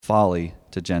folly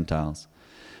to Gentiles.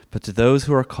 But to those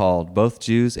who are called, both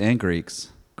Jews and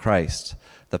Greeks, Christ,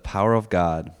 the power of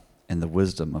God and the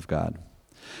wisdom of God.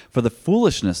 For the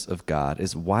foolishness of God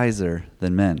is wiser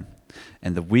than men,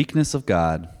 and the weakness of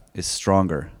God is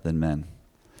stronger than men.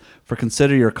 For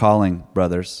consider your calling,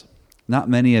 brothers. Not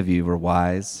many of you were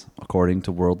wise according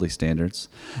to worldly standards.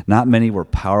 Not many were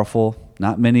powerful.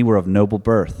 Not many were of noble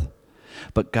birth.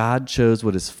 But God chose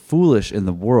what is foolish in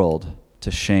the world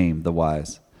to shame the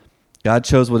wise. God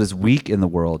chose what is weak in the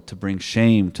world to bring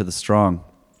shame to the strong.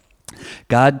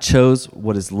 God chose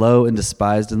what is low and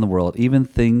despised in the world, even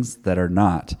things that are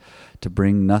not, to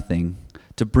bring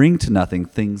to nothing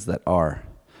things that are,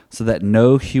 so that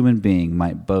no human being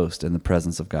might boast in the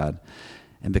presence of God.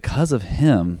 And because of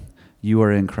him, you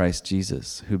are in Christ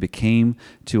Jesus, who became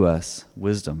to us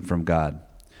wisdom from God,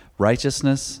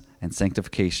 righteousness and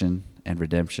sanctification and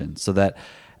redemption, so that,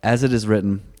 as it is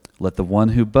written, let the one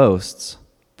who boasts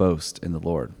boast in the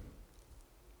Lord.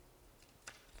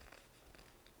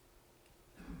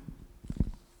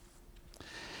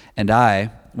 And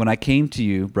I, when I came to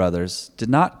you, brothers, did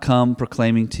not come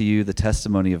proclaiming to you the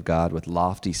testimony of God with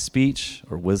lofty speech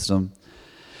or wisdom,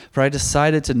 for I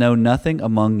decided to know nothing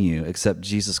among you except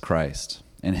Jesus Christ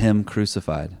and him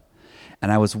crucified.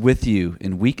 And I was with you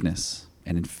in weakness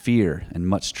and in fear and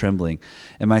much trembling.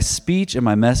 And my speech and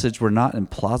my message were not in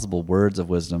plausible words of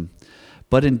wisdom,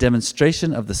 but in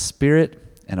demonstration of the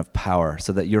Spirit and of power,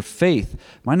 so that your faith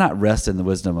might not rest in the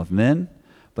wisdom of men,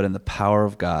 but in the power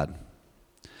of God.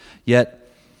 Yet,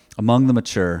 among the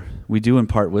mature, we do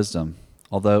impart wisdom,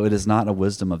 although it is not a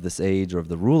wisdom of this age or of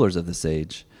the rulers of this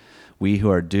age, we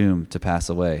who are doomed to pass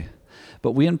away.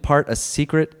 But we impart a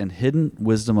secret and hidden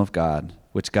wisdom of God,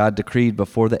 which God decreed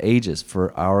before the ages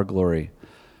for our glory.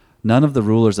 None of the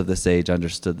rulers of this age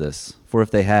understood this, for if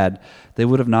they had, they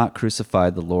would have not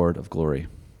crucified the Lord of glory.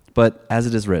 But as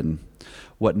it is written,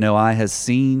 what no eye has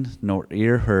seen, nor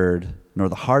ear heard, nor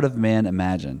the heart of man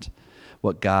imagined,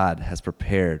 what God has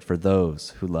prepared for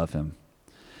those who love him.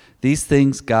 These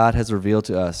things God has revealed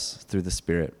to us through the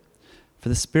Spirit. For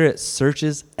the Spirit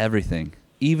searches everything,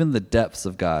 even the depths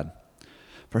of God.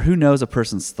 For who knows a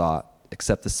person's thought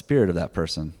except the spirit of that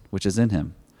person, which is in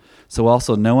him? So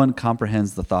also no one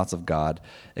comprehends the thoughts of God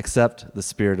except the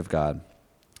Spirit of God.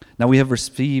 Now we have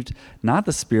received not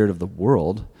the spirit of the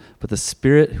world, but the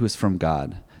Spirit who is from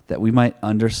God, that we might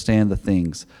understand the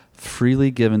things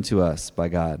freely given to us by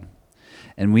God.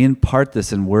 And we impart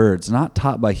this in words not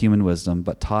taught by human wisdom,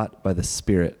 but taught by the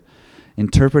Spirit,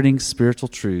 interpreting spiritual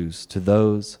truths to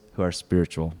those who are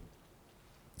spiritual.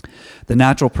 The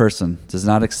natural person does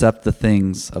not accept the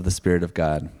things of the Spirit of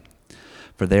God,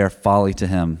 for they are folly to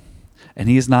him, and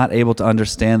he is not able to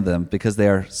understand them because they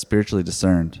are spiritually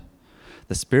discerned.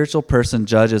 The spiritual person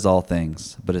judges all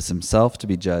things, but is himself to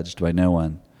be judged by no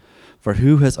one. For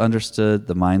who has understood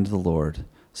the mind of the Lord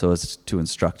so as to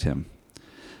instruct him?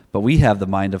 But we have the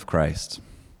mind of Christ.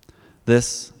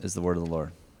 This is the word of the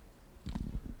Lord.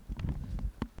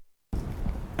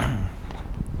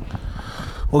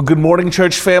 Well, good morning,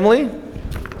 church family.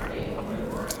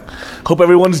 Hope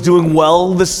everyone's doing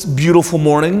well this beautiful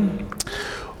morning.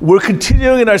 We're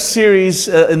continuing in our series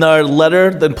in our letter,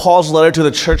 then Paul's letter to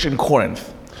the church in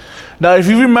Corinth. Now, if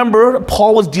you remember,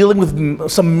 Paul was dealing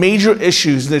with some major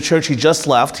issues in the church he just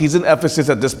left. He's in Ephesus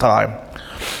at this time.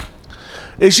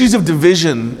 Issues of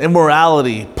division,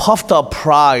 immorality, puffed up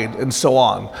pride, and so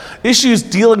on. Issues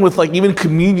dealing with like even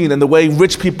communion and the way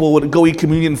rich people would go eat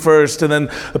communion first and then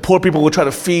the poor people would try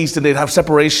to feast and they'd have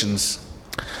separations.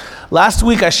 Last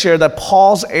week I shared that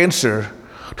Paul's answer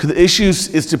to the issues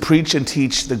is to preach and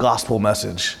teach the gospel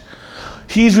message.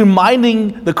 He's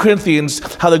reminding the Corinthians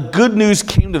how the good news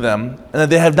came to them and that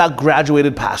they have not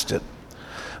graduated past it.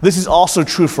 This is also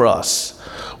true for us.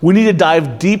 We need to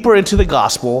dive deeper into the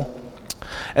gospel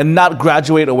and not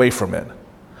graduate away from it.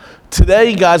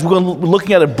 Today, guys, we're going to be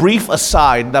looking at a brief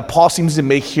aside that Paul seems to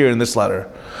make here in this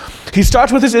letter. He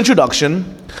starts with his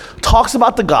introduction, talks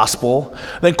about the gospel,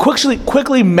 then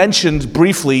quickly mentions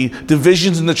briefly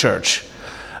divisions in the church.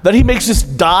 Then he makes this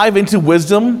dive into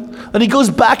wisdom, then he goes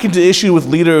back into issue with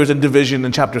leaders and division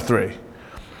in chapter 3.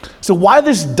 So why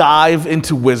this dive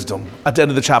into wisdom at the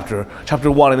end of the chapter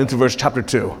 1 and into chapter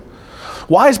 2?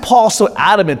 Why is Paul so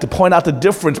adamant to point out the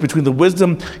difference between the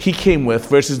wisdom he came with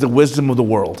versus the wisdom of the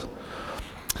world?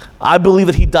 I believe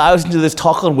that he dives into this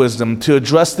talk on wisdom to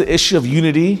address the issue of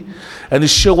unity and to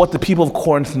show what the people of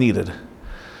Corinth needed.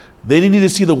 They needed to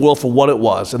see the world for what it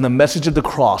was and the message of the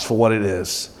cross for what it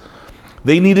is.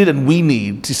 They needed, and we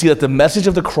need, to see that the message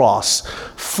of the cross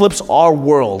flips our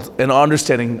world and our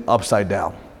understanding upside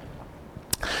down.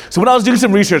 So when I was doing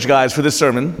some research, guys, for this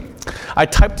sermon, I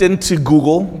typed into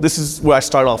Google. This is where I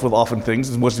start off with often things,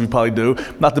 as most of you probably do.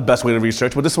 Not the best way to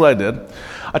research, but this is what I did.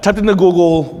 I typed into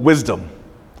Google wisdom.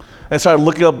 And I started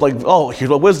looking up like, oh, here's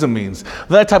what wisdom means.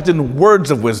 Then I typed in words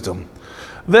of wisdom.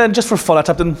 Then just for fun, I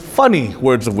typed in funny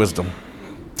words of wisdom.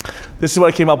 This is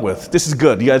what I came up with. This is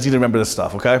good. You guys need to remember this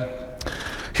stuff, okay?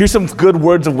 Here's some good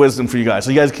words of wisdom for you guys,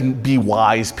 so you guys can be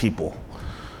wise people.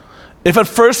 If at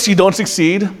first you don't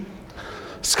succeed,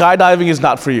 skydiving is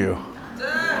not for you.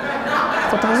 I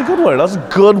thought that was a good word. That was a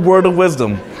good word of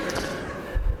wisdom.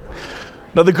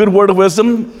 Another good word of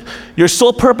wisdom, your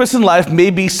sole purpose in life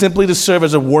may be simply to serve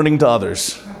as a warning to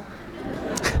others.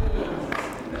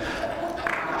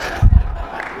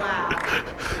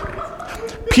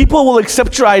 People will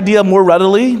accept your idea more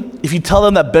readily if you tell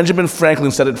them that Benjamin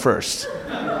Franklin said it first.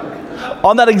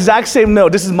 On that exact same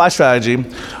note, this is my strategy.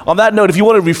 On that note, if you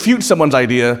want to refute someone's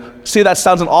idea, say that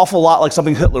sounds an awful lot like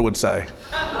something Hitler would say.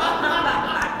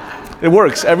 It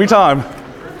works every time.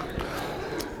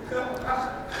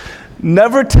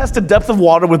 Never test the depth of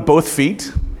water with both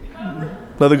feet.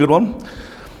 Another good one.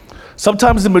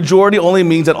 Sometimes the majority only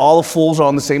means that all the fools are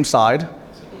on the same side.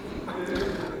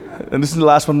 And this is the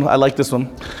last one. I like this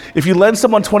one. If you lend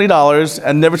someone $20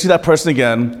 and never see that person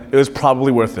again, it was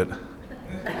probably worth it.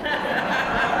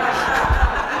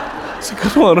 It's a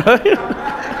good one, right?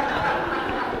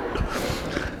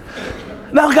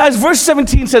 Now, guys, verse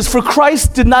 17 says, "For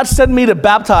Christ did not send me to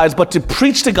baptize, but to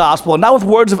preach the gospel, and not with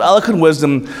words of eloquent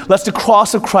wisdom, lest the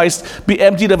cross of Christ be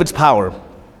emptied of its power."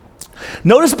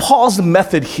 Notice Paul's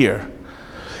method here.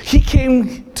 He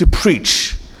came to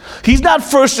preach. He's not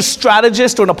first a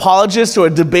strategist or an apologist or a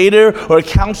debater or a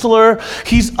counselor.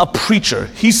 He's a preacher.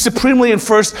 He's supremely and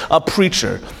first a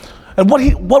preacher. And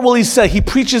what will he say? He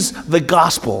preaches the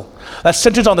gospel that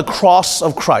centers on the cross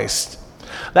of Christ.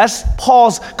 That's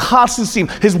Paul's constant theme.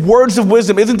 His words of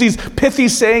wisdom isn't these pithy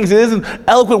sayings, it isn't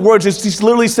eloquent words. It's he's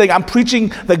literally saying, I'm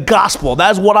preaching the gospel.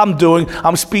 That's what I'm doing.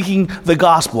 I'm speaking the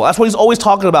gospel. That's what he's always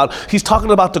talking about. He's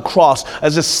talking about the cross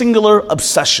as a singular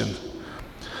obsession.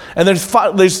 And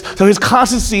so his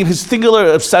constant theme, his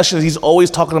singular obsession, he's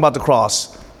always talking about the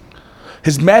cross.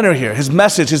 His manner here, his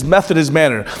message, his method, his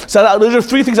manner. So there are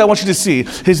three things I want you to see.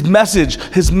 His message,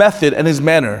 his method, and his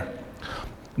manner.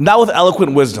 Not with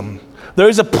eloquent wisdom. There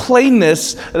is a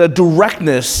plainness and a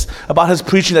directness about his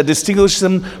preaching that distinguishes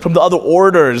him from the other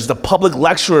orators, the public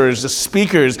lecturers, the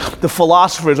speakers, the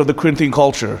philosophers of the Corinthian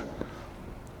culture.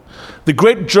 The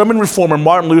great German reformer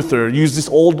Martin Luther used this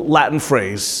old Latin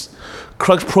phrase,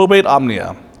 crux probat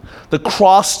omnia. The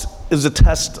cross is a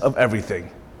test of everything.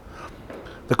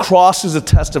 The cross is a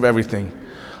test of everything.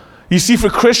 You see, for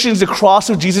Christians, the cross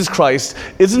of Jesus Christ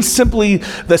isn't simply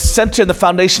the center and the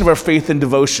foundation of our faith and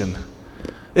devotion.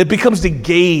 It becomes the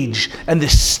gauge and the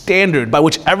standard by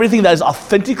which everything that is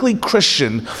authentically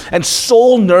Christian and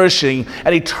soul-nourishing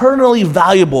and eternally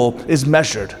valuable is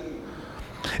measured.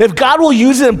 If God will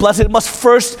use it and bless it, it must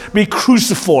first be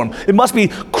cruciform. It must be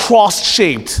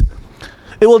cross-shaped.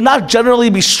 It will not generally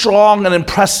be strong and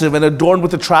impressive and adorned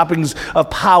with the trappings of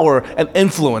power and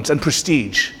influence and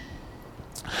prestige.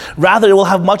 Rather, it will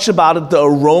have much about it the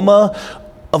aroma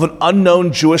of an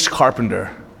unknown Jewish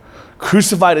carpenter,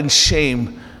 crucified in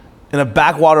shame in a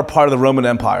backwater part of the Roman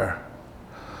Empire.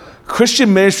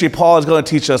 Christian ministry, Paul is going to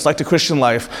teach us, like the Christian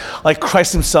life, like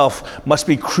Christ himself, must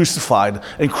be crucified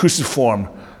and cruciform,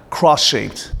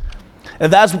 cross-shaped.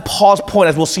 And that's Paul's point,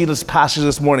 as we'll see in this passage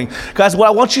this morning. Guys, what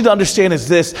I want you to understand is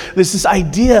this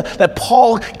idea that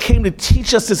Paul came to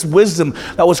teach us this wisdom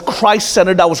that was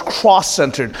Christ-centered, that was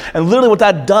cross-centered. And literally what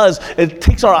that does, it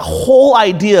takes our whole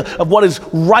idea of what is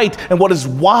right and what is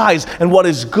wise and what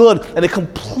is good, and it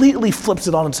completely flips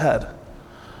it on its head.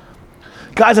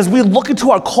 Guys, as we look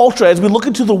into our culture, as we look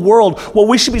into the world, what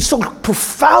we should be so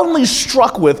profoundly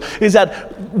struck with is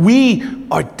that we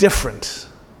are different.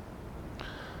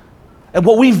 And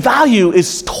what we value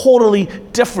is totally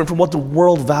different from what the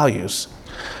world values.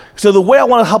 So the way I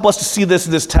want to help us to see this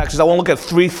in this text is I want to look at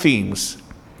three themes.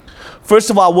 First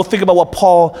of all, we'll think about what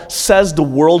Paul says the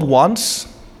world wants,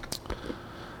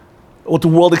 what the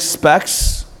world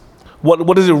expects,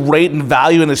 what does it rate and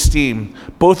value and esteem,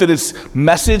 both in its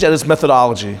message and its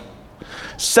methodology.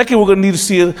 Second, we're going to need to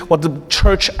see what the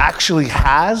church actually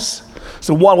has.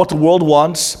 So one, what the world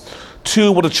wants.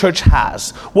 Two, what the church has.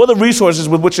 What are the resources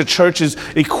with which the church is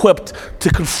equipped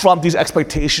to confront these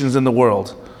expectations in the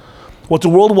world? What the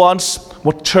world wants,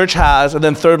 what the church has, and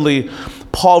then thirdly,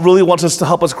 Paul really wants us to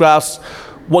help us grasp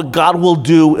what God will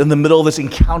do in the middle of this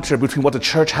encounter between what the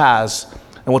church has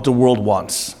and what the world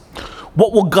wants.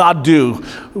 What will God do?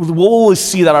 What will we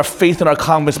see that our faith and our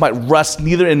confidence might rest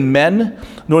neither in men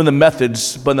nor in the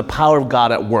methods, but in the power of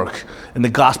God at work, in the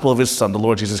gospel of his Son, the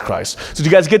Lord Jesus Christ. So do you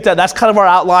guys get that? That's kind of our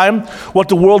outline. What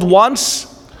the world wants,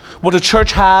 what the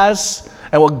church has,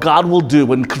 and what God will do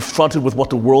when confronted with what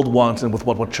the world wants and with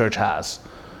what church has.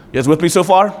 You guys with me so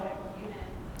far?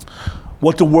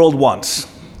 What the world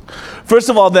wants. First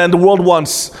of all then, the world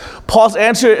wants. Paul's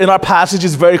answer in our passage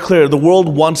is very clear. The world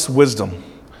wants wisdom.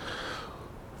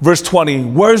 Verse 20,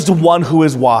 where's the one who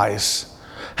is wise?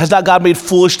 Has not God made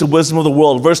foolish the wisdom of the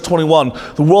world? Verse 21,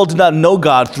 the world did not know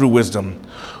God through wisdom.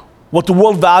 What the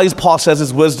world values, Paul says,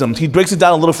 is wisdom. He breaks it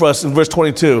down a little for us in verse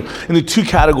 22 into two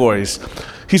categories.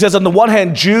 He says, on the one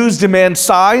hand, Jews demand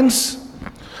signs.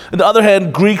 On the other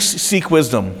hand, Greeks seek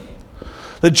wisdom.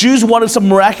 The Jews wanted some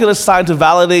miraculous sign to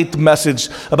validate the message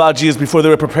about Jesus before they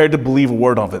were prepared to believe a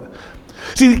word of it.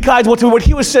 See, guys, what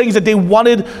he was saying is that they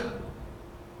wanted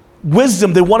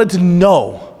wisdom, they wanted to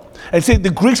know. And say the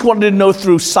Greeks wanted to know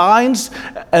through signs,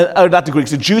 not the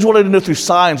Greeks, the Jews wanted to know through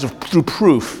signs, or through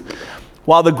proof,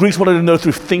 while the Greeks wanted to know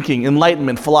through thinking,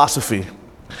 enlightenment, philosophy.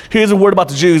 Here's a word about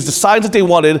the Jews. The signs that they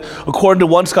wanted, according to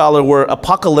one scholar, were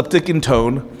apocalyptic in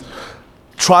tone,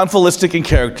 triumphalistic in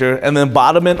character, and the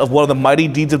embodiment of one of the mighty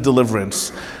deeds of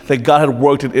deliverance that God had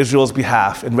worked in Israel's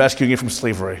behalf in rescuing it from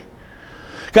slavery.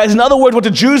 Guys, in other words, what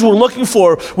the Jews were looking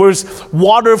for was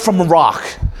water from a rock,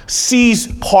 seas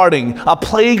parting, a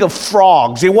plague of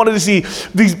frogs. They wanted to see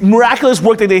these miraculous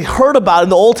work that they heard about in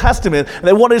the Old Testament, and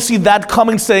they wanted to see that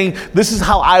coming, saying, this is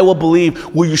how I will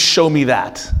believe. Will you show me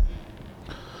that?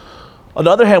 On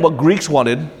the other hand, what Greeks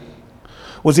wanted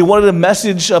was they wanted a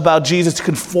message about Jesus to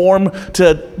conform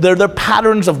to their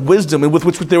patterns of wisdom and with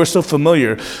which they were so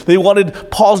familiar. They wanted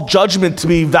Paul's judgment to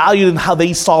be valued in how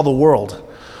they saw the world.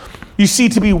 You see,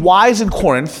 to be wise in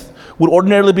Corinth would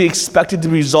ordinarily be expected to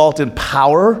result in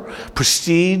power,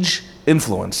 prestige,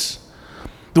 influence.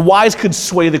 The wise could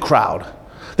sway the crowd.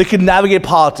 They could navigate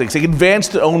politics. They could advance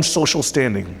their own social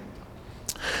standing.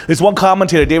 There's one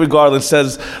commentator, David Garland,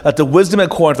 says that the wisdom at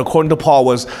Corinth, according to Paul,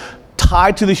 was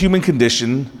tied to the human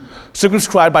condition,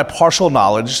 circumscribed by partial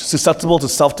knowledge, susceptible to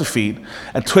self-defeat,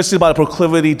 and twisted by the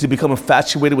proclivity to become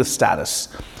infatuated with status.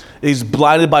 It is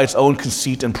blinded by its own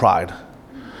conceit and pride.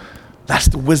 That's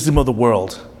the wisdom of the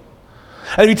world.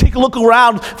 And if you take a look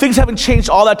around, things haven't changed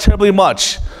all that terribly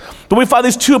much. But we find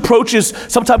these two approaches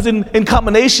sometimes in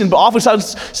combination, but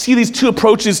oftentimes see these two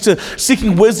approaches to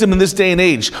seeking wisdom in this day and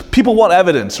age. People want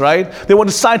evidence, right? They want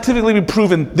to scientifically be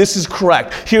proven this is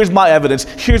correct. Here's my evidence.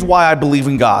 Here's why I believe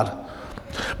in God.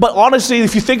 But honestly,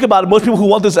 if you think about it, most people who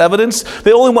want this evidence,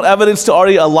 they only want evidence to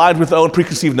already align with their own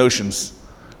preconceived notions,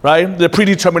 right? Their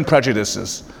predetermined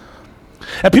prejudices.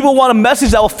 And people want a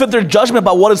message that will fit their judgment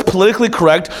about what is politically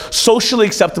correct, socially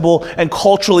acceptable, and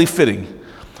culturally fitting.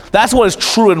 That's what is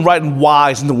true and right and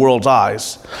wise in the world's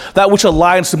eyes. That which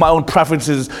aligns to my own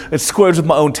preferences and squares with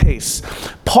my own tastes.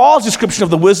 Paul's description of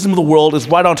the wisdom of the world is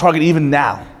right on target even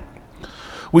now.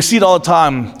 We see it all the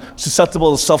time,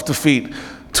 susceptible to self-defeat,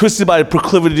 twisted by a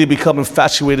proclivity to become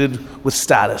infatuated with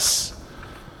status.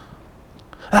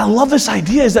 And I love this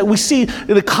idea is that we see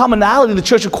in the commonality in the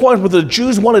church of Corinth where the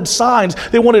Jews wanted signs,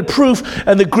 they wanted proof,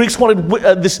 and the Greeks wanted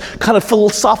this kind of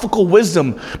philosophical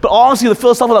wisdom. But honestly, the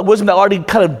philosophical wisdom that already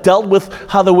kind of dealt with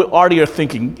how they already are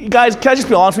thinking. You guys, can I just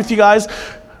be honest with you guys?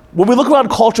 When we look around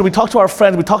culture, we talk to our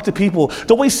friends, we talk to people,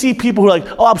 don't we see people who are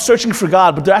like, oh, I'm searching for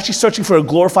God, but they're actually searching for a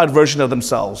glorified version of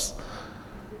themselves.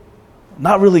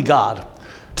 Not really God.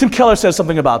 Tim Keller says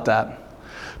something about that.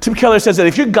 Tim Keller says that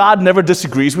if your God never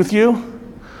disagrees with you,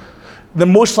 then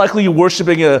most likely you're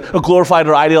worshiping a glorified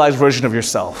or idealized version of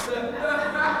yourself.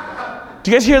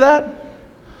 Do you guys hear that?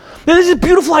 These are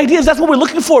beautiful ideas. That's what we're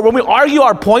looking for. When we argue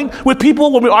our point with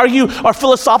people, when we argue our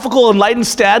philosophical, enlightened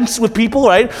stance with people,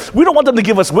 right? We don't want them to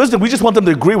give us wisdom. We just want them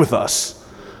to agree with us,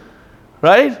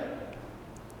 right?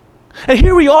 And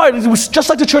here we are. It was just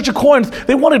like the church of Corinth.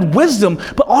 They wanted wisdom,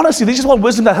 but honestly, they just want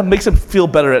wisdom that makes them feel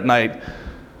better at night.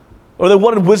 Or they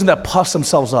wanted wisdom that puffs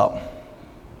themselves up.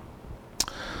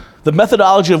 The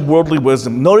methodology of worldly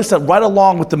wisdom. Notice that right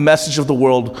along with the message of the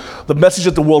world, the message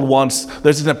that the world wants,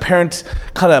 there's an apparent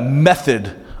kind of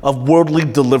method of worldly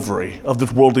delivery of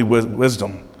this worldly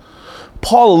wisdom.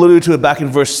 Paul alluded to it back in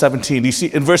verse 17. You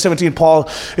see, in verse 17, Paul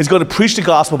is going to preach the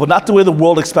gospel, but not the way the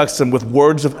world expects him, with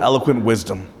words of eloquent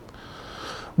wisdom.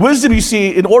 Wisdom, you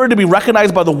see, in order to be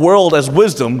recognized by the world as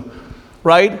wisdom,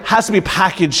 right, has to be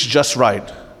packaged just right.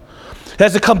 It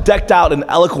has to come decked out in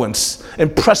eloquence,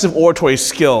 impressive oratory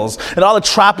skills, and all the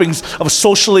trappings of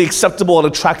socially acceptable and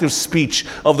attractive speech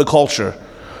of the culture.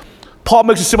 Paul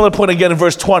makes a similar point again in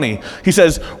verse 20. He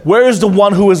says, where is the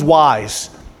one who is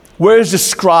wise? Where is the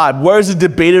scribe? Where is the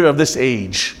debater of this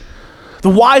age?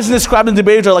 The wise and the scribe and the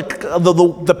debaters are like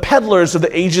the peddlers of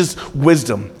the age's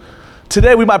wisdom.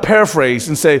 Today we might paraphrase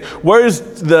and say, where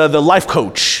is the life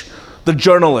coach, the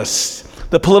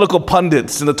journalist, the political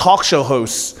pundits, and the talk show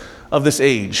hosts of this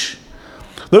age?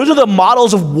 Those are the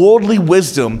models of worldly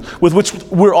wisdom with which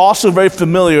we're also very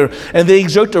familiar, and they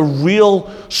exert a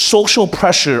real social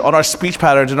pressure on our speech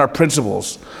patterns and our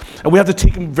principles. And we have to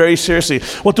take them very seriously.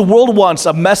 What the world wants,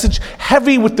 a message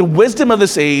heavy with the wisdom of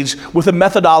this age, with a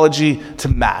methodology to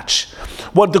match.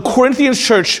 What the Corinthian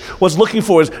church was looking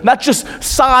for is not just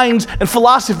signs and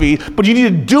philosophy, but you need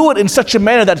to do it in such a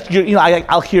manner that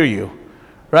I'll hear you,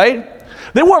 right?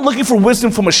 They weren't looking for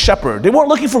wisdom from a shepherd. They weren't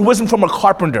looking for wisdom from a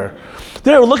carpenter.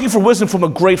 They were looking for wisdom from a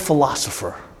great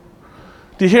philosopher.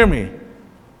 Do you hear me?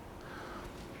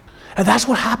 And that's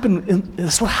what happened.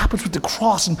 That's what happens with the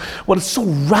cross, and what is so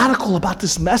radical about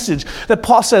this message that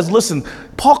Paul says, listen,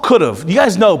 Paul could have. You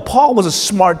guys know, Paul was a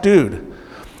smart dude.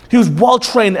 He was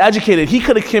well-trained, educated. He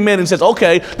could have come in and said,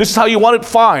 okay, this is how you want it,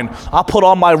 fine. I'll put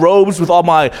on my robes with all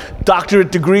my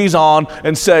doctorate degrees on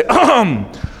and say,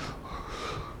 some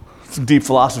deep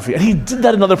philosophy. And he did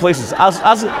that in other places. I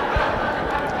was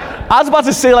about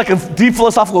to say like a deep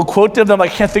philosophical quote to him, and I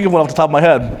can't think of one off the top of my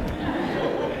head.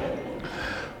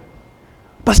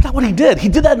 But that's not what he did. He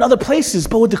did that in other places,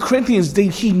 but with the Corinthians,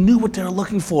 he knew what they were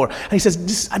looking for. And he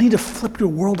says, I need to flip your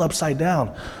world upside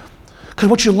down. Because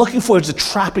what you're looking for is the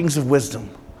trappings of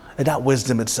wisdom, and not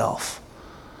wisdom itself.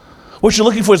 What you're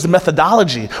looking for is the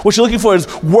methodology. What you're looking for is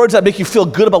words that make you feel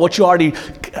good about what you already,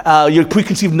 your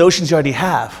preconceived notions you already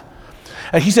have.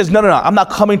 And he says, no, I'm not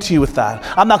coming to you with that.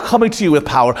 I'm not coming to you with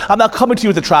power. I'm not coming to you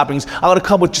with the trappings. I'm going to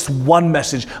come with just one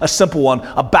message, a simple one,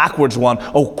 a backwards one,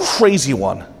 a crazy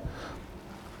one.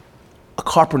 A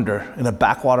carpenter in a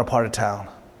backwater part of town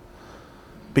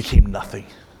became nothing.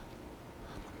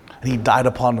 And he died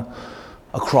upon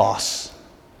a cross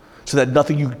so that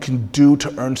nothing you can do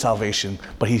to earn salvation,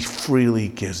 but he freely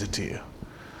gives it to you.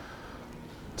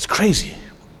 It's crazy.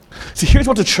 See, here's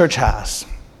what the church has.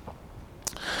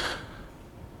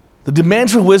 The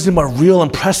demands for wisdom are real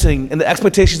and pressing, and the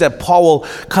expectations that Paul will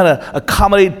kind of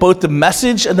accommodate both the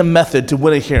message and the method to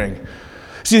win a hearing.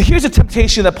 See, here's the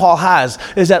temptation that Paul has,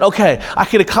 is that, okay, I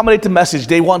can accommodate the message.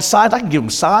 They want signs, I can give them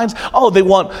signs. Oh, they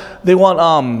want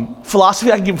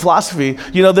philosophy, I can give them philosophy.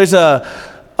 You know, there's a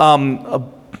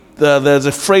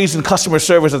phrase in customer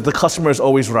service that the customer is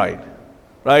always right?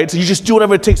 So you just do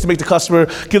whatever it takes to make the customer,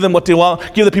 give them what they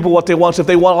want, give the people what they want. So if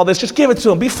they want all this, just give it to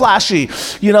them. Be flashy,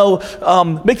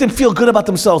 make them feel good about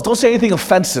themselves. Don't say anything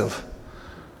offensive,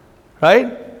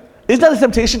 right? Isn't that a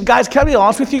temptation? Guys, can I be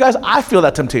honest with you guys? I feel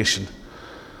that temptation.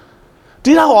 Do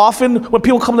you know how often when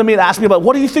people come to me and ask me about,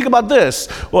 what do you think about this?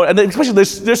 And especially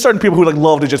there's certain people who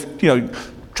love to just,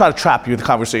 try to trap you with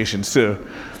conversations too.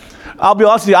 I'll be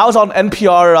honest with you, I was on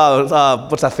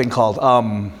NPR, what's that thing called?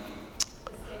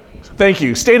 Thank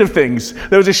you, State of Things.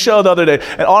 There was a show the other day,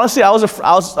 and honestly, I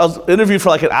was interviewed for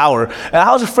like an hour, and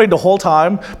I was afraid the whole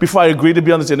time before I agreed to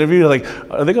be on this interview, like,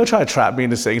 are they gonna try to trap me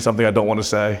into saying something I don't want to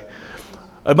say?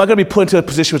 Am I gonna be put into a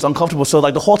position that's uncomfortable? So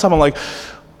like the whole time I'm like,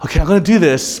 okay, I'm going to do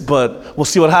this, but we'll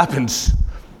see what happens.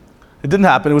 It didn't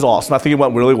happen. It was awesome. I think it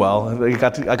went really well. I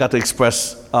got to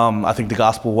express, I think, the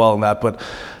gospel well in that. But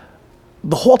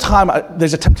the whole time,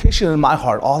 there's a temptation in my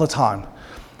heart all the time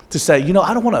to say,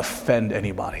 I don't want to offend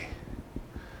anybody.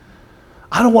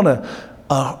 I don't want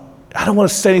to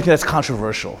say anything that's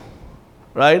controversial,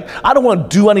 right? I don't want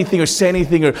to do anything or say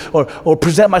anything or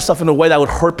present myself in a way that would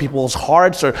hurt people's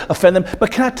hearts or offend them.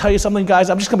 But can I tell you something, guys?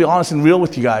 I'm just going to be honest and real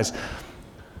with you guys.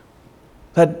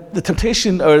 That the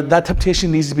temptation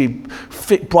needs to be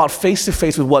brought face to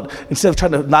face with what, instead of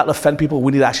trying to not offend people,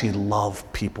 we need to actually love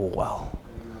people well.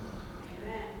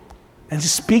 And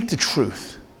just speak the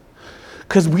truth.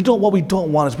 Because what we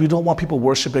don't want is we don't want people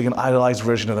worshiping an idolized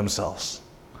version of themselves.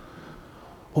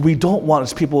 What we don't want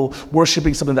is people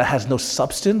worshiping something that has no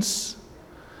substance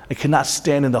and cannot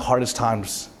stand in the hardest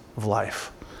times of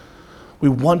life. We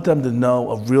want them to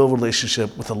know a real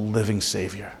relationship with a living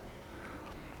Savior.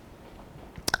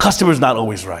 Customer's not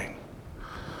always right.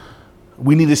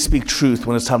 We need to speak truth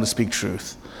when it's time to speak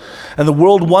truth. And the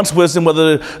world wants wisdom,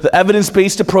 whether the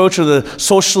evidence-based approach or the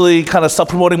socially kind of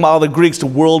self-promoting model of the Greeks, the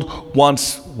world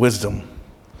wants wisdom.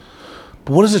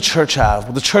 But what does the church have?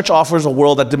 Well, the church offers a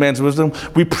world that demands wisdom.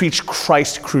 We preach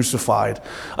Christ crucified,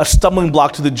 a stumbling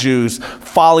block to the Jews,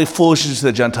 folly, foolishness to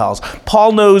the Gentiles.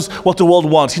 Paul knows what the world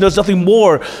wants. He knows that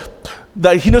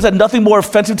nothing more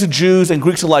offensive to Jews and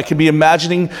Greeks alike can be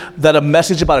imagining that a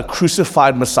message about a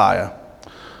crucified Messiah.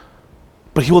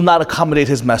 But he will not accommodate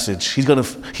his message. He's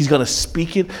gonna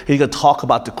speak it, and he's gonna talk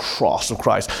about the cross of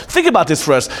Christ. Think about this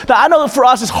for us. Now, I know that for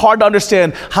us it's hard to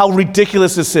understand how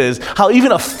ridiculous this is, how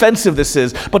even offensive this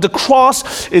is, but the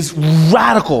cross is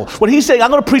radical. When he's saying, I'm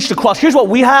gonna preach the cross, here's what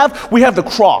we have the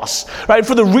cross, right?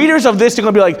 For the readers of this, they're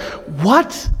gonna be like,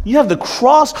 what? You have the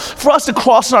cross? For us, the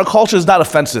cross in our culture is not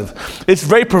offensive. It's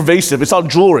very pervasive. It's on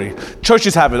jewelry.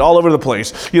 Churches have it all over the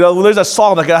place. You know, there's a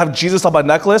song that can have Jesus on my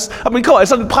necklace. I mean, come on,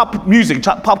 it's on pop music,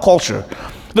 pop culture.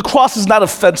 The cross is not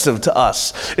offensive to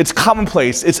us. It's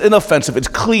commonplace, it's inoffensive, it's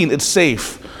clean, it's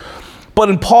safe. But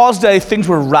in Paul's day, things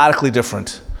were radically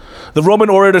different. The Roman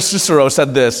orator Cicero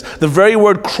said this: the very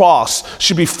word cross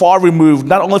should be far removed,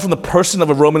 not only from the person of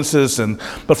a Roman citizen,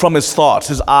 but from his thoughts,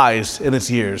 his eyes, and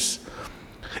his ears.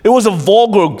 It was a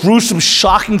vulgar, gruesome,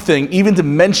 shocking thing even to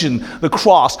mention the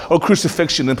cross or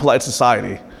crucifixion in polite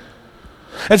society.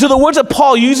 And so the words that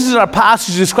Paul uses in our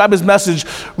passage to describe his message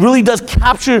really does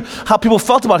capture how people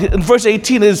felt about it. In verse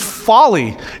 18, it is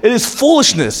folly. It is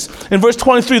foolishness. In verse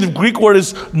 23, the Greek word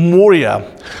is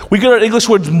moria. We get our English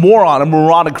words moron and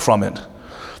moronic from it.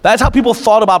 That's how people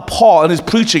thought about Paul and his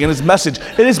preaching and his message.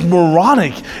 It is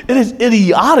moronic. It is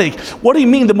idiotic. What do you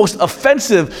mean? The most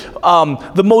offensive,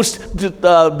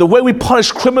 the way we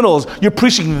punish criminals, you're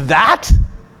preaching that?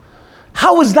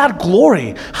 How is that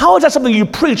glory? How is that something you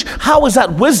preach? How is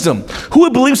that wisdom? Who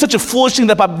would believe such a foolish thing,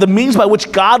 that by the means by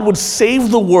which God would save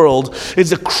the world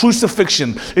is a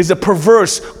crucifixion, is a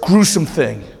perverse, gruesome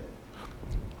thing?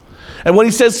 And when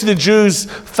he says to the Jews,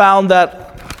 found that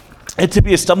it to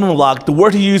be a stumbling block, the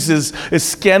word he uses is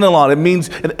scandalon. It means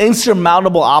an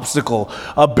insurmountable obstacle,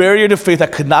 a barrier to faith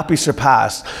that could not be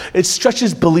surpassed. It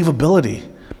stretches believability.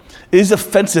 It is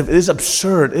offensive, it is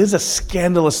absurd, it is a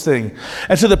scandalous thing.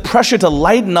 And so the pressure to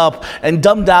lighten up and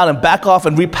dumb down and back off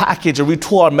and repackage or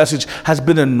retool our message has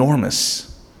been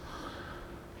enormous.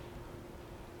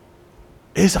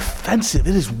 It is offensive,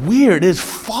 it is weird, it is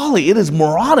folly, it is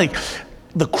moronic.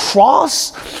 The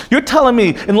cross? You're telling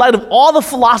me, in light of all the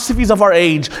philosophies of our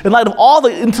age, in light of all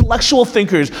the intellectual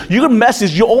thinkers, your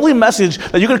only message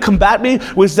that you're going to combat me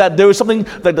was that there was something,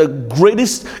 that the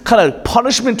greatest kind of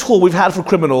punishment tool we've had for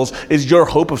criminals is your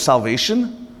hope of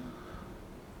salvation?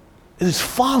 It is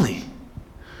folly.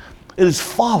 It is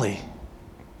folly.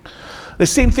 The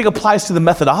same thing applies to the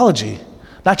methodology,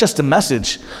 not just the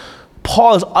message.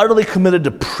 Paul is utterly committed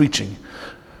to preaching.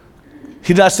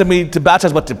 He did not send me to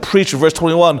baptize, but to preach. Verse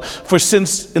 21, for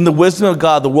since in the wisdom of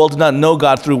God, the world did not know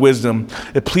God through wisdom,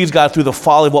 it pleased God through the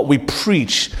folly of what we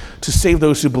preach to save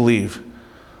those who believe.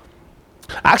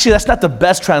 Actually, that's not the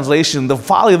best translation. The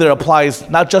folly there applies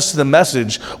not just to the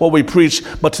message, what we preach,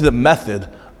 but to the method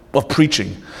of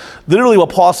preaching. Literally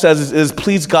what Paul says is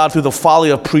please God through the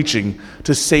folly of preaching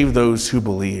to save those who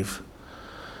believe.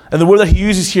 And the word that he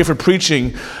uses here for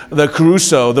preaching, the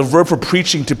kerusso, the verb for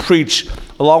preaching, to preach,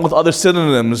 along with other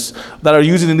synonyms that are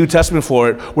used in the New Testament for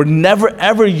it, were never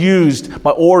ever used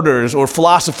by orators or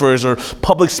philosophers or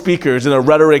public speakers in a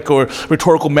rhetoric or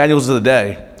rhetorical manuals of the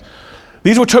day.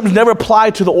 These were terms never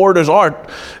applied to the orator's art.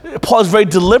 Paul is very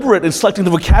deliberate in selecting the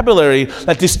vocabulary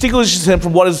that distinguishes him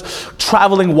from what his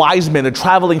traveling wise men or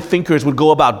traveling thinkers would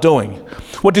go about doing.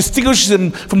 What distinguishes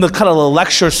him from the kind of the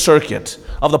lecture circuit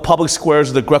of the public squares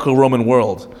of the Greco-Roman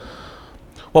world.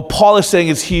 What Paul is saying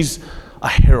is he's a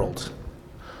herald.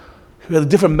 He has a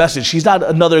different message. He's not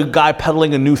another guy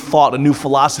peddling a new thought, a new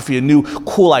philosophy, a new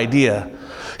cool idea.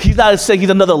 He's not saying he's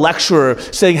another lecturer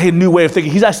saying, hey, new way of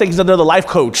thinking. He's not saying he's another life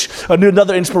coach,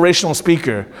 another inspirational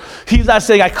speaker. He's not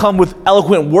saying I come with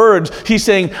eloquent words. He's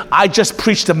saying I just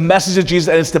preach the message of Jesus,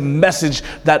 and it's the message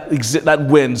that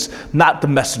wins, not the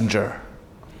messenger.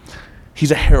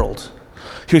 He's a herald.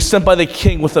 He was sent by the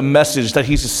king with a message that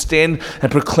he's to stand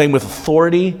and proclaim with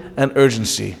authority and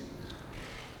urgency.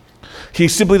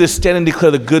 He's simply to stand and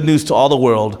declare the good news to all the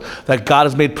world that God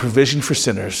has made provision for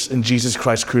sinners in Jesus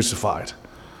Christ crucified.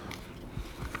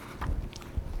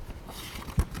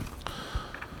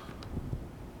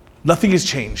 Nothing has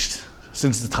changed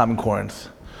since the time in Corinth.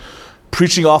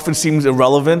 Preaching often seems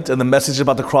irrelevant, and the message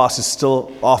about the cross is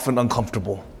still often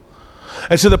uncomfortable.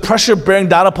 And so the pressure bearing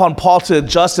down upon Paul to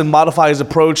adjust and modify his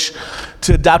approach,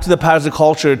 to adapt to the patterns of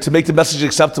culture, to make the message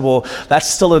acceptable, that's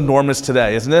still enormous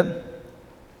today, isn't it?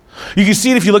 You can see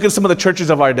it if you look at some of the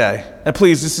churches of our day. And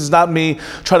please, this is not me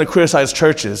trying to criticize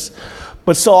churches,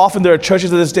 but so often there are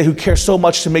churches of this day who care so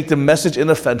much to make the message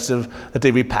inoffensive that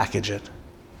they repackage it.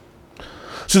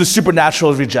 So the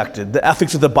supernatural is rejected, the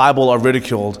ethics of the Bible are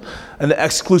ridiculed, and the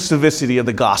exclusivity of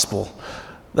the gospel,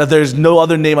 that there is no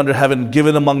other name under heaven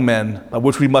given among men by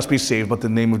which we must be saved but the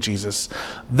name of Jesus.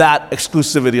 That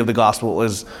exclusivity of the gospel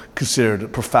is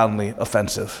considered profoundly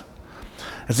offensive.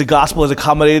 As the gospel is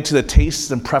accommodated to the tastes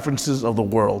and preferences of the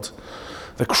world,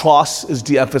 the cross is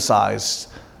de-emphasized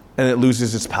and it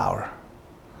loses its power.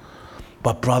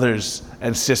 But brothers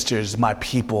and sisters, my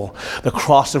people, the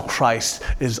cross of Christ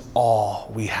is all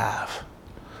we have.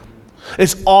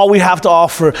 It's all we have to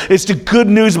offer. It's the good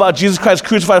news about Jesus Christ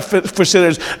crucified for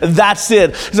sinners. That's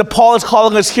it. So Paul is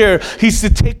calling us here. He's to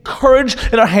take courage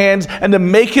in our hands and to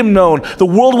make him known. The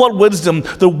world wants wisdom,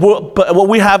 but what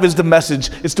we have is the message.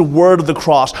 It's the word of the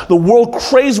cross. The world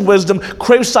craves wisdom,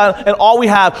 craves silence, and all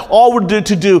we're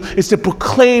to do is to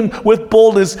proclaim with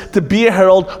boldness, to be a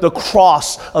herald, the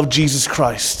cross of Jesus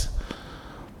Christ.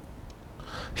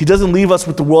 He doesn't leave us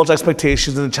with the world's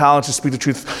expectations and the challenge to speak the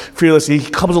truth fearlessly. He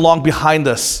comes along behind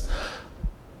us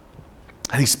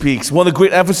and he speaks. One of the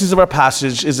great emphases of our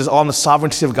passage is on the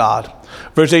sovereignty of God.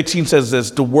 Verse 18 says this: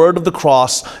 the word of the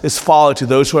cross is folly to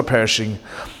those who are perishing,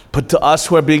 but to us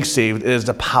who are being saved, it is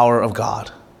the power of God.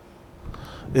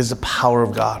 It is the power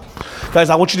of God.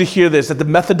 Guys, I want you to hear this, that the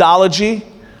methodology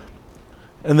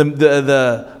and the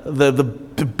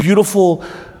beautiful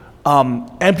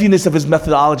emptiness of his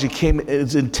methodology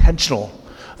is intentional.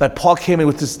 That Paul came in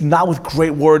with this, not with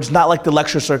great words, not like the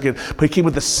lecture circuit, but he came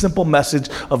with the simple message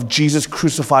of Jesus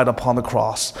crucified upon the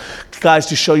cross. Guys,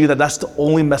 to show you that that's the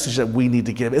only message that we need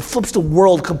to give. It flips the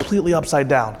world completely upside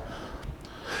down.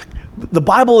 The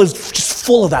Bible is just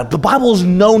full of that. The Bible is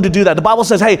known to do that. The Bible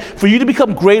says, hey, for you to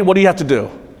become great, what do you have to do?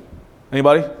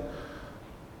 Anybody?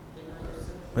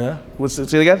 Yeah? Say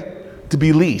it again? To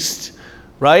be least,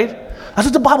 right? That's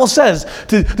what the Bible says.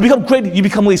 To become great, you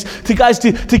become least. To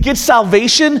get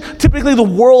salvation, typically the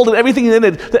world and everything in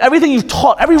it, everything you've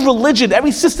taught, every religion,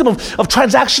 every system of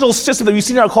transactional system that we've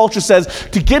seen in our culture says,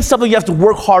 to get something you have to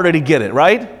work harder to get it,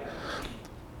 right?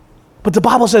 But the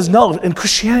Bible says no. In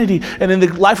Christianity and in the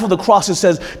life of the cross, it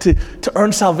says to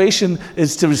earn salvation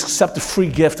is to accept the free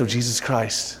gift of Jesus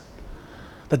Christ.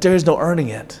 That there is no earning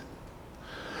it.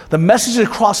 The message of the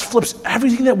cross flips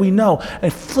everything that we know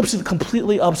and flips it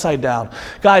completely upside down.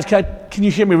 Guys, can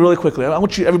you hear me really quickly? I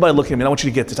want you, everybody look at me, and I want you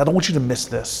to get this. I don't want you to miss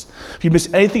this. If you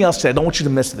miss anything else today, I don't want you to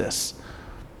miss this.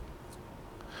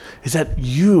 Is that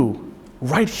you,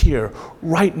 right here,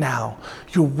 right now,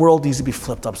 your world needs to be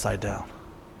flipped upside down.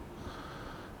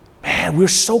 Man, we're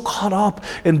so caught up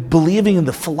in believing in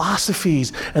the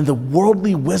philosophies and the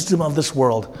worldly wisdom of this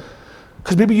world.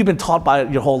 Because maybe you've been taught by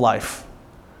it your whole life.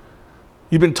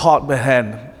 You've been taught,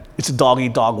 man, it's a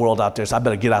dog-eat-dog world out there, so I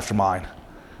better get after mine,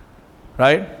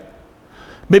 right?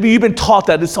 Maybe you've been taught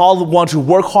that it's all the ones who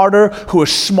work harder, who are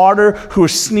smarter, who are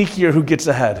sneakier, who gets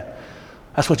ahead.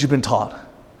 That's what you've been taught.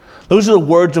 Those are the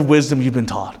words of wisdom you've been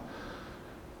taught,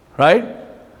 right?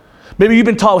 Maybe you've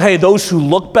been taught, hey, those who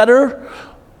look better,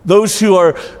 those who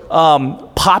are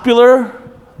popular,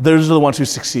 those are the ones who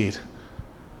succeed.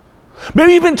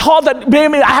 Maybe you've been taught that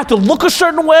maybe I have to look a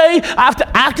certain way, I have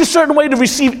to act a certain way to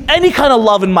receive any kind of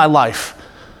love in my life.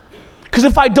 Because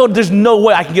if I don't, there's no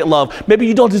way I can get love. Maybe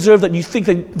you don't deserve that. You think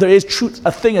that there is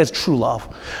a thing as true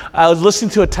love. I was listening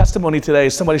to a testimony today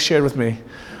somebody shared with me.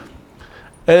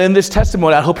 And in this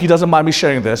testimony, I hope he doesn't mind me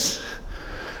sharing this.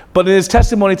 But in his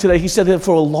testimony today, he said that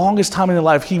for the longest time in his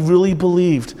life, he really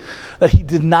believed that he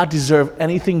did not deserve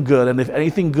anything good. And if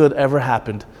anything good ever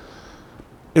happened,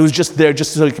 it was just there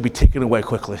just so it could be taken away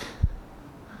quickly.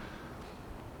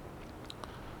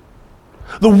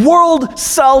 The world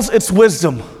sells its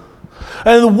wisdom.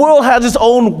 And the world has its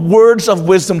own words of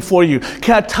wisdom for you.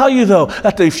 Can I tell you, though,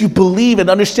 that if you believe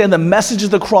and understand the message of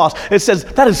the cross, it says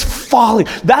that is folly.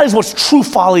 That is what true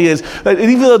folly is. That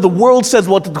even though the world says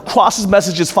what the cross's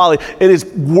message is folly, it is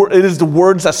the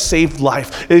words that save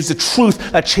life. It is the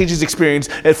truth that changes experience.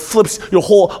 It flips your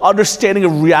whole understanding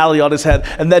of reality on its head.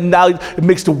 And then now it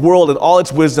makes the world and all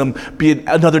its wisdom be in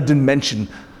another dimension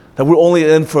that we're only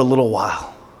in for a little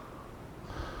while.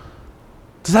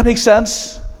 Does that make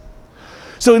sense?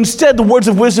 So instead, the words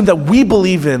of wisdom that we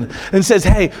believe in, and says,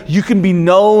 hey, you can be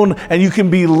known and you can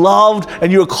be loved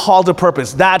and you're called to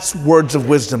purpose. That's words of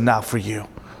wisdom now for you.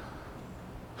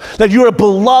 That you're a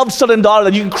beloved son and daughter,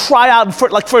 that you can cry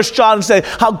out like 1 John and say,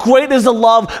 how great is the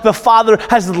love the Father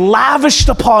has lavished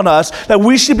upon us, that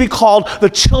we should be called the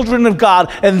children of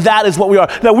God, and that is what we are.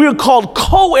 That we are called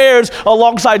co-heirs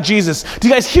alongside Jesus. Do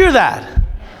you guys hear that?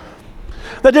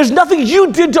 That there's nothing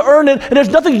you did to earn it, and there's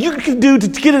nothing you can do to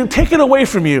get it taken away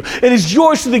from you. It is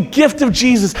yours through the gift of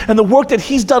Jesus and the work that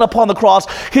he's done upon the cross.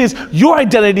 It is your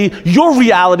identity, your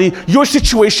reality, your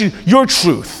situation, your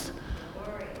truth.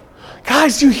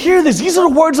 Guys, do you hear this? These are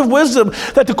the words of wisdom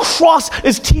that the cross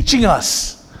is teaching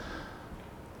us.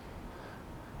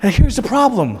 And here's the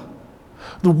problem.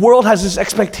 The world has this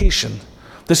expectation.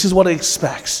 This is what it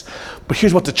expects. But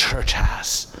here's what the church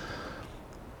has.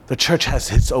 The church has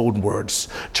its own words.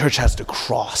 Church has the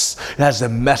cross. It has the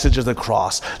message of the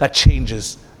cross that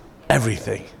changes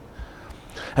everything.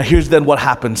 And here's then what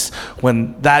happens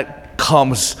when that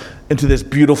comes into this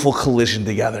beautiful collision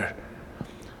together.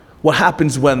 What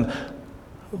happens when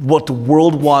what the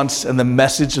world wants and the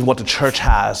message and what the church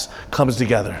has comes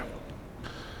together?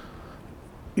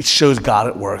 It shows God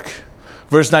at work.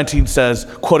 Verse 19 says,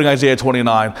 quoting Isaiah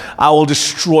 29, I will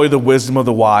destroy the wisdom of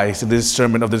the wise, and the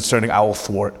discernment of the discerning I will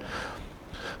thwart.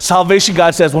 Salvation,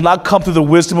 God says, will not come through the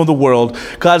wisdom of the world.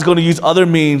 God's going to use other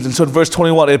means. And so in verse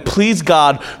 21, it pleased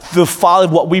God through the folly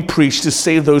of what we preach to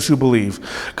save those who believe.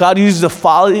 God uses the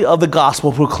folly of the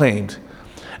gospel proclaimed.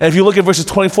 And if you look at verses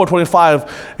 24,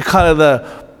 25, it kind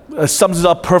of sums it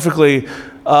up perfectly.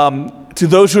 To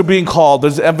those who are being called,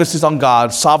 there's emphasis on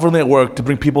God, sovereignly at work to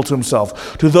bring people to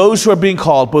himself. To those who are being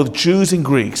called, both Jews and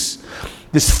Greeks,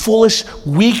 this foolish,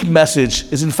 weak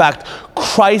message is in fact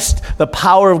Christ, the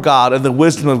power of God and the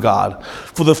wisdom of God.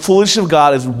 For the foolishness of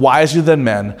God is wiser than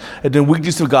men, and the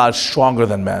weakness of God is stronger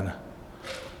than men.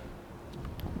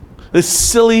 This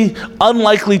silly,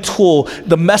 unlikely tool,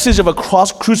 the message of a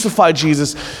crucified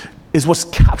Jesus, is what's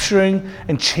capturing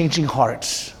and changing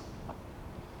hearts.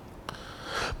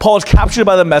 Paul is captured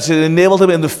by the message and enabled him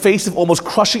in the face of almost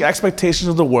crushing expectations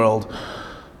of the world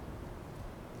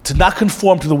to not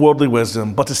conform to the worldly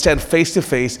wisdom, but to stand face to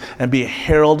face and be a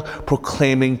herald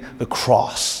proclaiming the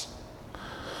cross.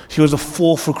 He was a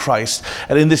fool for Christ.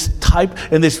 And in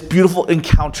this beautiful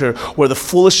encounter where the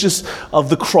foolishness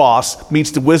of the cross meets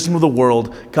the wisdom of the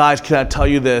world, guys, can I tell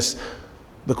you this?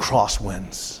 The cross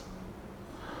wins.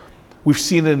 We've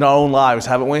seen it in our own lives,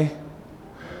 haven't we?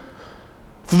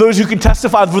 For those who can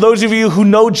testify, for those of you who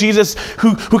know Jesus,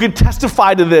 who can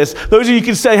testify to this, those of you who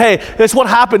can say, hey, that's what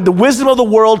happened. The wisdom of the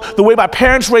world, the way my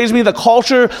parents raised me, the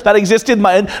culture that existed,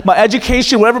 my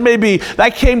education, whatever it may be,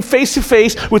 that came face to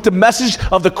face with the message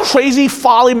of the crazy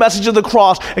folly message of the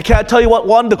cross. And can I tell you what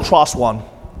won? The cross won.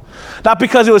 Not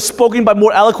because it was spoken by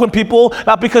more eloquent people,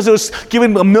 not because it was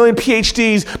given a million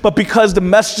PhDs, but because the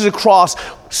message of the cross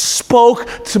spoke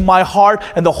to my heart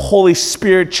and the Holy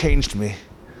Spirit changed me.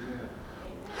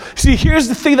 See, here's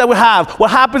the thing that we have.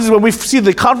 What happens is when we see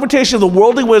the confrontation of the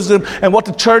worldly wisdom and what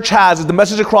the church has is the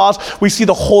message across, we see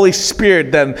the Holy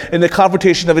Spirit then in the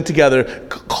confrontation of it together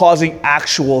causing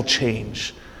actual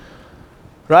change.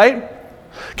 Right?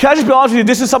 Can I just be honest with you?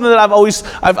 This is something that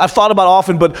I've thought about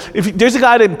often, but there's a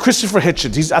guy named Christopher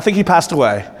Hitchens. I think he passed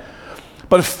away.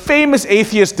 But a famous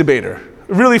atheist debater,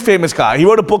 a really famous guy. He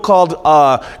wrote a book called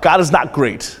God is Not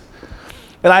Great.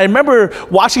 And I remember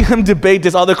watching him debate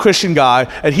this other Christian guy,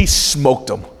 and he smoked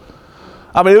him.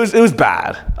 I mean, it was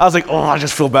bad. I was like, oh, I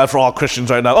just feel bad for all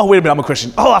Christians right now. Oh, wait a minute, I'm a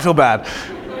Christian. Oh, I feel bad.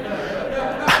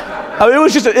 I mean,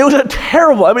 it was a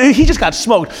terrible. I mean, he just got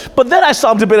smoked. But then I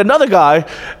saw him debate another guy,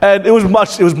 and it was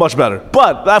much better.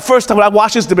 But that first time when I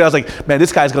watched this debate, I was like, man,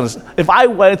 this guy's gonna. If I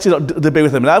went to debate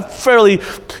with him, and I'm fairly,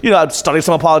 I'd studied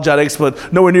some apologetics,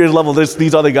 but nowhere near his level as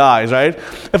these other guys, right?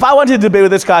 If I went to debate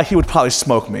with this guy, he would probably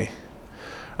smoke me.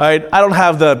 Right? I don't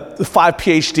have the 5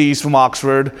 PhDs from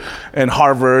Oxford and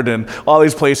Harvard and all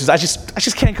these places. I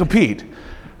just can't compete.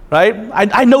 Right?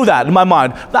 I know that in my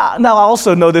mind. Now I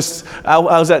also know this. I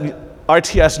was at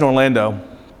RTS in Orlando,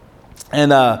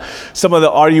 and some of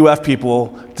the RUF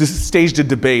people just staged a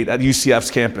debate at UCF's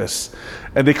campus.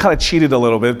 And they kind of cheated a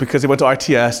little bit because they went to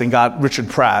RTS and got Richard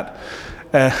Pratt.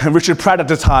 And Richard Pratt at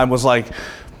the time was like,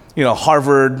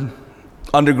 Harvard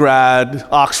undergrad,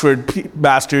 Oxford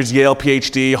master's, Yale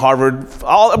PhD, Harvard,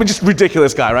 just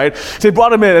ridiculous guy, right? So they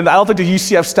brought him in, and I don't think the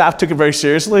UCF staff took it very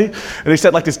seriously, and they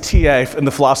sent like this TA in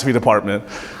the philosophy department.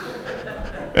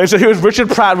 And so here's Richard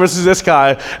Pratt versus this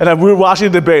guy, and we were watching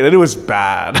the debate, and it was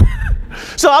bad.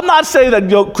 So I'm not saying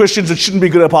that Christians shouldn't be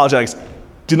good at apologetics.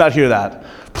 Do not hear that.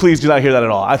 Please do not hear that at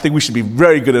all. I think we should be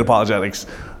very good at apologetics.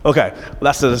 Okay,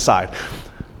 that's to the side.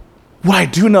 What I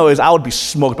do know is I would be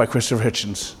smoked by Christopher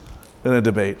Hitchens in a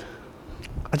debate.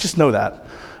 I just know that,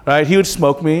 right? He would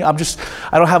smoke me. I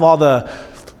don't have all the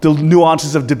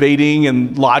nuances of debating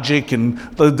and logic and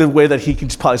the way that he can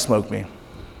just probably smoke me.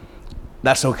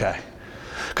 That's okay.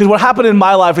 Because what happened in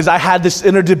my life is I had this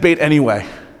inner debate anyway.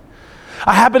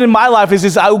 What happened in my life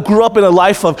is I grew up in a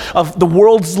life of the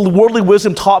worldly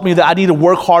wisdom taught me that I need to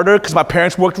work harder because my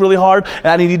parents worked really hard, and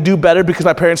I need to do better because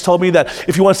my parents told me that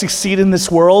if you want to succeed in this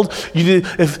world,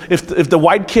 if the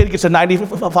white kid gets a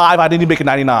 95, I need to make a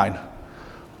 99.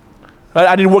 Right?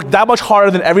 I need to work that much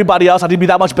harder than everybody else. I need to be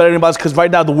that much better than everybody else because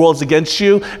right now the world's against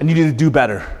you, and you need to do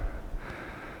better.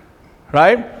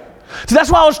 Right? So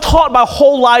that's why I was taught my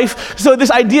whole life. So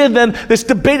this idea then, this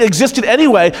debate existed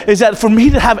anyway, is that for me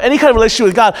to have any kind of relationship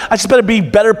with God, I just better be a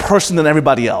better person than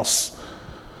everybody else.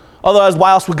 Otherwise,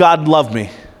 why else would God love me?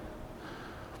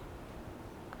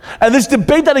 And this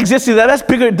debate that existed, that's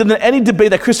bigger than any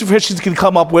debate that Christopher Hitchens can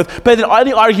come up with, better than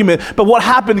any argument. But what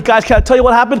happened, guys, can I tell you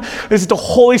what happened? Is that the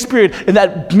Holy Spirit, in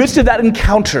that midst of that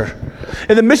encounter,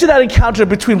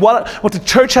 between what the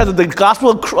church has, the gospel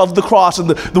of the cross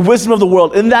and the wisdom of the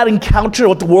world, in that encounter,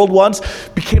 what the world wants,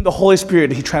 became the Holy Spirit,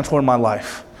 and he transformed my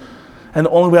life. And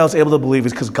the only way I was able to believe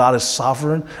is because God is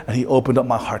sovereign, and he opened up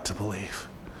my heart to believe.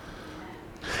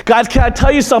 Guys, can I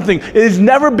tell you something? It has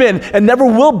never been and never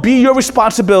will be your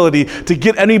responsibility to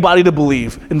get anybody to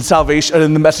believe in salvation and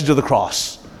in the message of the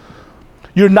cross.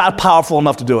 You're not powerful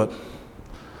enough to do it.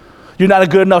 You're not a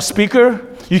good enough speaker.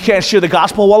 You can't share the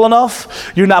gospel well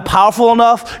enough. You're not powerful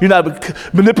enough. You're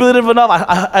not manipulative enough.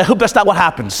 I hope that's not what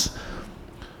happens.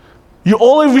 Your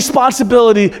only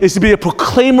responsibility is to be a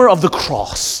proclaimer of the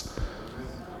cross.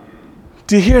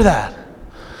 Do you hear that?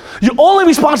 Your only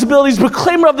responsibility is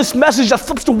proclaimer of this message that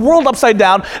flips the world upside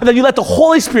down, and then you let the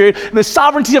Holy Spirit and the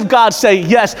sovereignty of God say,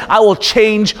 yes, I will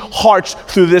change hearts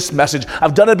through this message.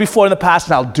 I've done it before in the past,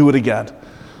 and I'll do it again.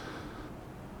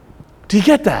 Do you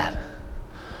get that?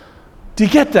 Do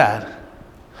you get that?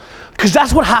 Because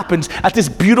that's what happens at this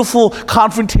beautiful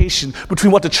confrontation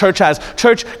between what the church has.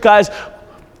 Church, guys,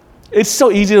 it's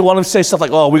so easy to want to say stuff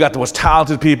like, oh, we got the most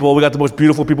talented people, we got the most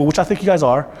beautiful people, which I think you guys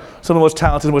are. Some of the most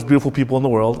talented and most beautiful people in the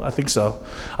world. I think so.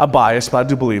 I'm biased, but I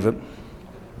do believe it.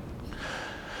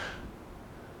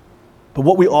 But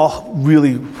what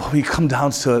we come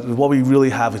down to it, what we really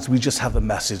have is we just have the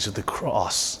message of the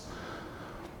cross.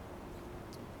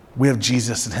 We have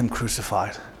Jesus and him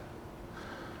crucified.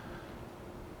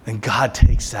 And God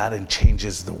takes that and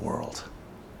changes the world.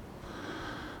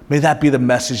 May that be the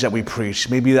message that we preach.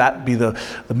 Maybe that be the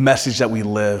message that we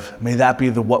live. May that be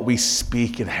what we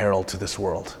speak and herald to this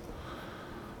world.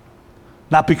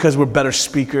 Not because we're better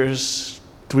speakers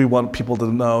do we want people to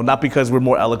know. Not because we're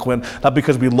more eloquent. Not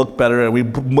because we look better and we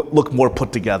look more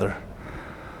put together.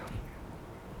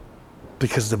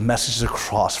 Because the message of the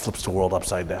cross flips the world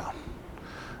upside down.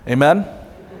 Amen?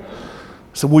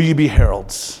 So will you be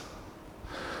heralds?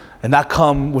 And not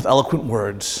come with eloquent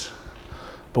words,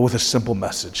 but with a simple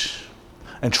message,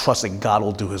 and trusting God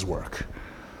will do his work.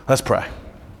 Let's pray.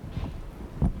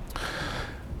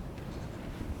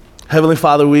 Heavenly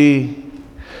Father, we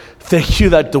thank you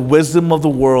that the wisdom of the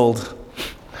world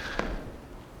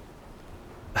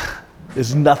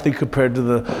is nothing compared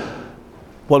to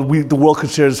what the world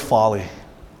considers folly.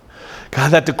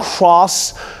 God, that the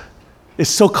cross is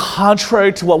so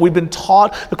contrary to what we've been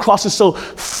taught. The cross is so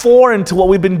foreign to what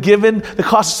we've been given. The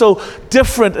cross is so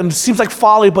different and it seems like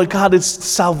folly, but God, it's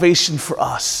salvation for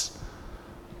us.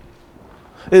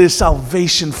 It is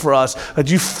salvation for us.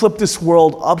 That you flip this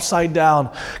world upside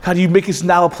down. God, you make us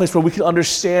now a place where we can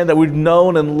understand that we're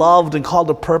known and loved and called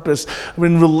to purpose. We're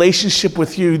in relationship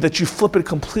with you, that you flip it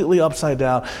completely upside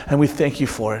down, and we thank you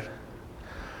for it.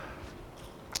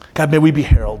 God, may we be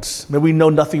heralds. May we know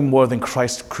nothing more than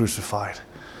Christ crucified.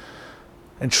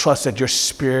 And trust that your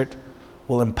Spirit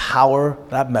will empower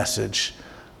that message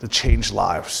to change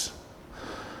lives.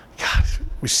 God,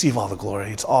 receive all the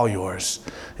glory. It's all yours.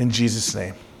 In Jesus'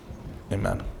 name,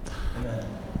 amen. Amen.